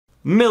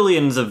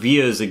Millions of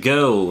years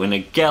ago, in a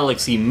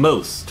galaxy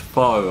most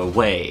far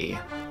away,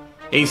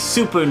 a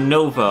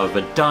supernova of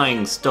a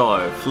dying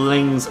star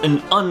flings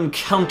an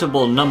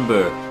uncountable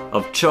number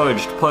of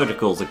charged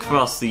particles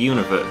across the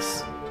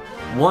universe.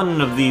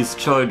 One of these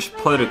charged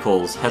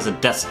particles has a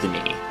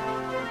destiny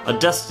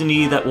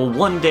that will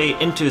one day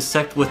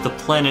intersect with the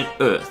planet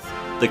Earth,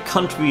 the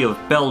country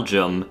of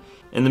Belgium,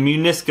 and the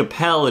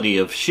municipality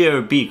of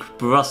Schaerbeek,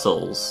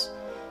 Brussels,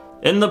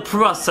 in the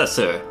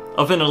processor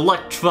of an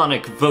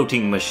electronic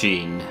voting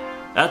machine.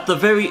 At the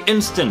very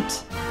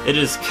instant, it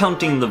is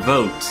counting the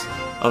vote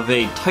of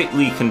a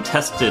tightly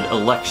contested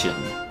election.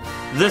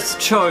 This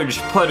charged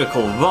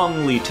particle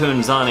wrongly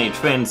turns on a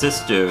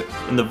transistor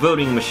in the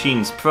voting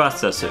machine's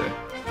processor,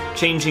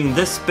 changing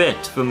this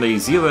bit from a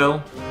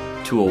 0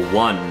 to a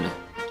 1,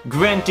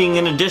 granting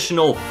an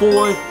additional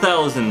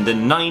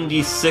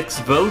 4,096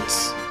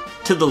 votes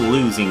to the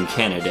losing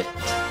candidate.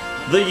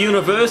 The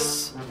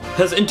universe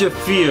has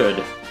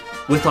interfered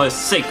with our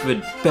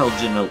sacred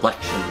Belgian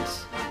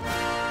elections.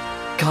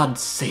 God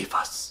save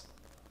us.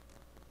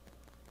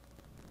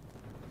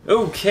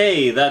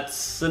 Okay,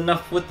 that's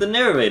enough with the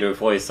narrator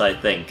voice, I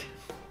think.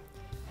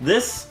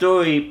 This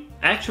story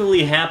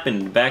actually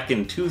happened back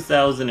in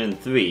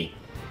 2003,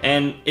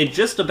 and it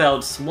just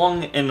about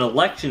swung an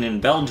election in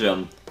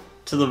Belgium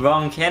to the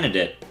wrong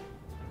candidate.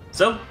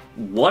 So,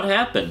 what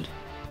happened?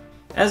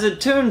 As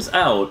it turns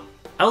out,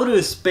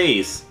 outer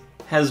space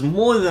has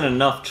more than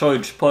enough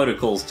charged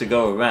particles to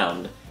go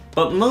around,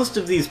 but most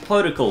of these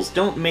particles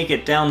don't make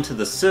it down to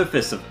the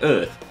surface of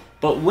Earth,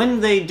 but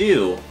when they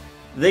do,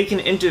 they can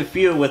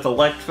interfere with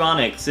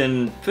electronics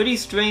in pretty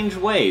strange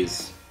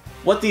ways.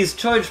 What these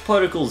charged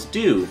particles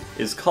do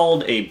is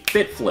called a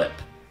bit flip,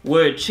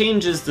 where it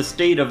changes the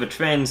state of a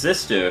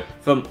transistor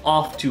from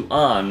off to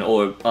on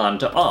or on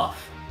to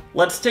off.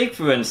 Let's take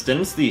for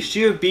instance the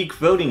Schaerbeek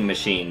voting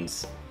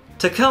machines.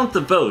 To count the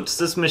votes,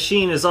 this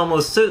machine is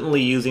almost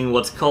certainly using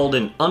what's called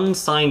an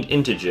unsigned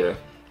integer,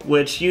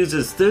 which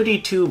uses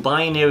 32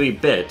 binary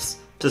bits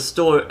to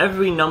store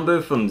every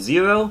number from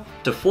 0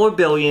 to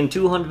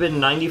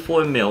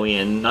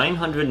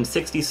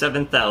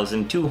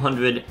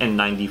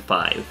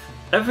 4,294,967,295.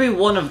 Every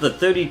one of the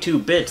 32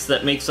 bits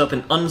that makes up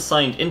an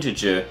unsigned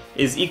integer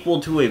is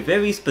equal to a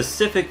very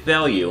specific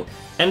value,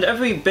 and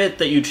every bit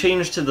that you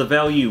change to the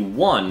value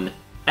 1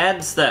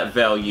 adds that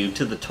value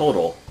to the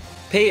total.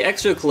 Pay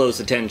extra close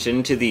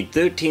attention to the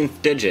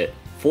 13th digit,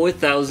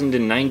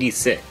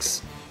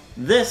 4,096.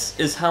 This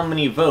is how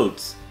many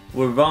votes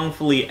were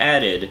wrongfully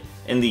added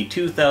in the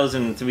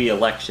 2003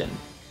 election.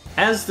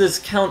 As this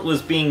count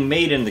was being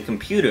made in the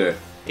computer,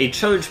 a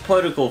charged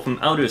particle from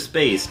outer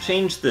space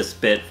changed this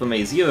bit from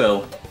a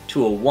 0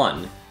 to a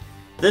 1.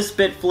 This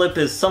bit flip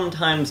is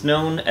sometimes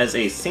known as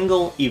a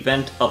single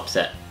event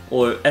upset,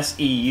 or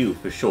SEU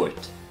for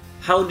short.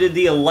 How did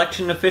the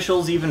election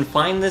officials even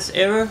find this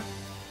error?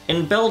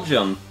 In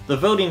Belgium, the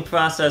voting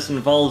process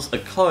involves a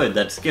card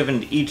that's given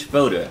to each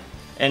voter,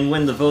 and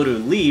when the voter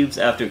leaves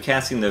after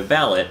casting their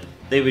ballot,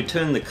 they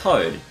return the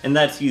card, and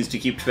that's used to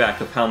keep track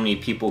of how many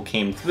people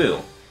came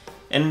through.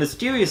 And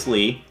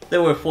mysteriously,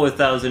 there were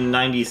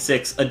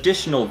 4,096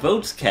 additional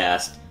votes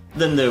cast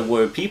than there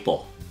were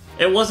people.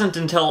 It wasn't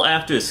until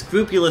after a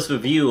scrupulous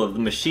review of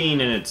the machine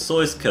and its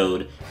source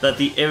code that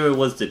the error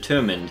was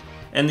determined,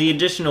 and the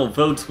additional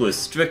votes were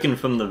stricken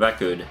from the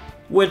record.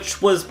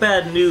 Which was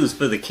bad news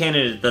for the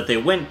candidate that they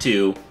went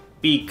to,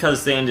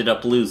 because they ended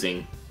up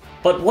losing.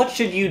 But what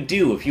should you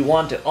do if you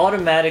want to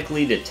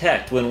automatically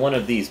detect when one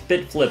of these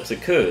bit flips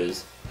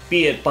occurs,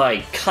 be it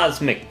by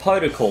cosmic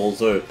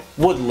particles or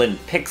woodland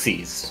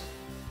pixies?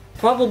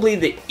 Probably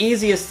the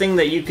easiest thing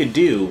that you could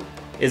do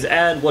is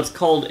add what's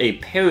called a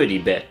parity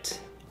bit.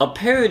 A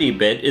parity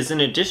bit is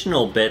an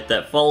additional bit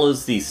that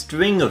follows the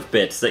string of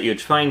bits that you're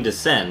trying to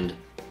send.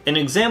 An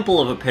example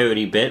of a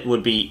parity bit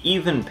would be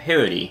even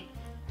parity,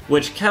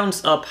 which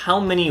counts up how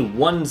many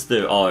ones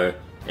there are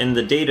in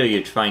the data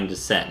you're trying to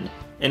send.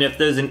 And if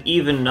there's an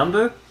even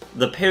number,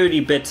 the parity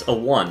bit's a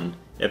 1.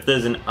 If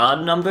there's an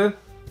odd number,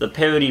 the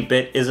parity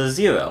bit is a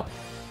 0.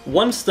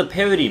 Once the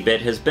parity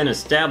bit has been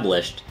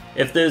established,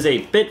 if there's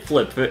a bit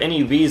flip for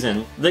any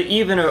reason, the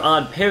even or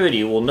odd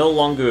parity will no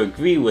longer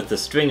agree with the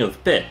string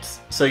of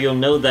bits, so you'll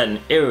know that an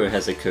error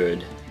has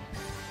occurred.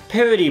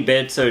 Parity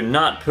bits are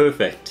not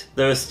perfect.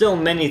 There are still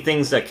many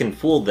things that can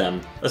fool them,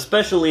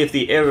 especially if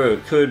the error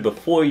occurred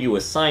before you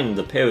assigned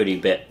the parity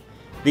bit.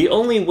 The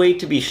only way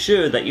to be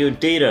sure that your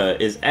data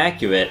is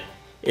accurate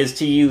is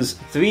to use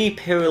 3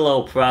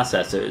 parallel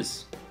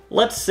processors.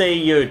 Let's say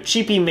you're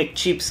Cheapy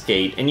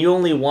McCheapskate and you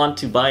only want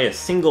to buy a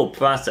single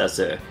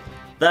processor.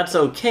 That's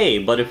okay,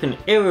 but if an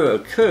error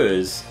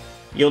occurs,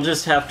 you'll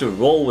just have to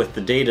roll with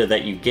the data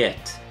that you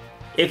get.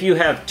 If you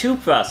have 2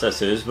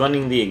 processors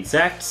running the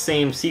exact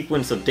same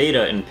sequence of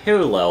data in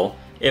parallel,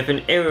 if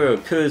an error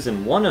occurs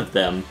in one of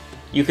them,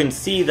 you can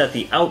see that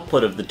the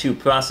output of the 2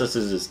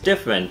 processors is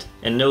different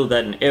and know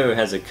that an error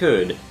has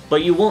occurred,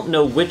 but you won't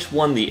know which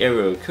one the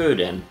error occurred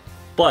in.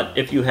 But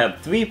if you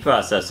have 3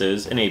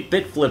 processors and a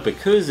bit flip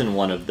occurs in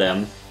one of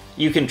them,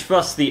 you can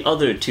trust the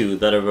other 2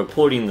 that are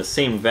reporting the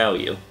same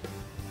value.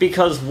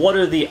 Because what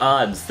are the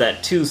odds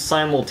that 2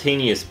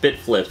 simultaneous bit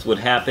flips would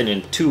happen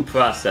in 2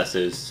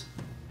 processors?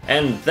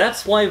 And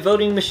that's why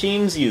voting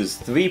machines use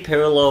 3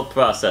 parallel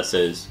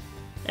processors.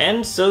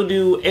 And so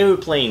do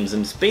airplanes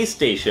and space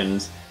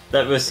stations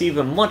that receive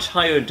a much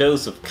higher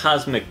dose of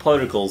cosmic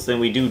particles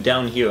than we do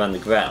down here on the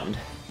ground.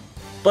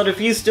 But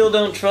if you still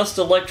don't trust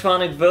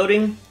electronic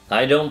voting,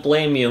 I don't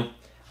blame you.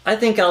 I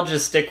think I'll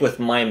just stick with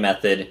my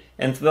method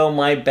and throw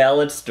my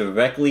ballots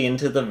directly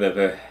into the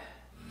river.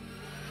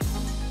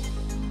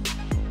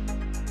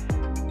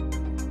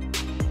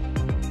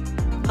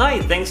 Hi,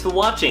 thanks for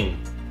watching!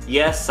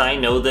 Yes, I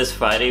know this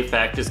Friday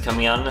fact is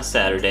coming out on a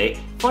Saturday.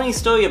 Funny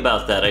story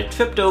about that, I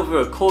tripped over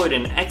a cord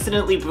and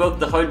accidentally broke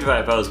the hard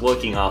drive I was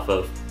working off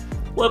of.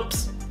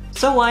 Whoops.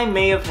 So I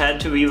may have had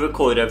to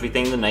re-record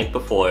everything the night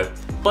before.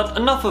 But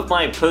enough of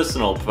my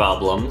personal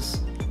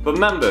problems.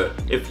 Remember,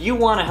 if you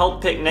want to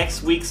help pick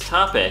next week's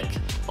topic,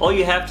 all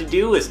you have to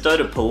do is start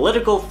a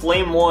political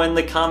flame war in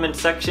the comment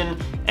section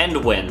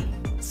and win.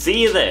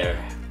 See you there!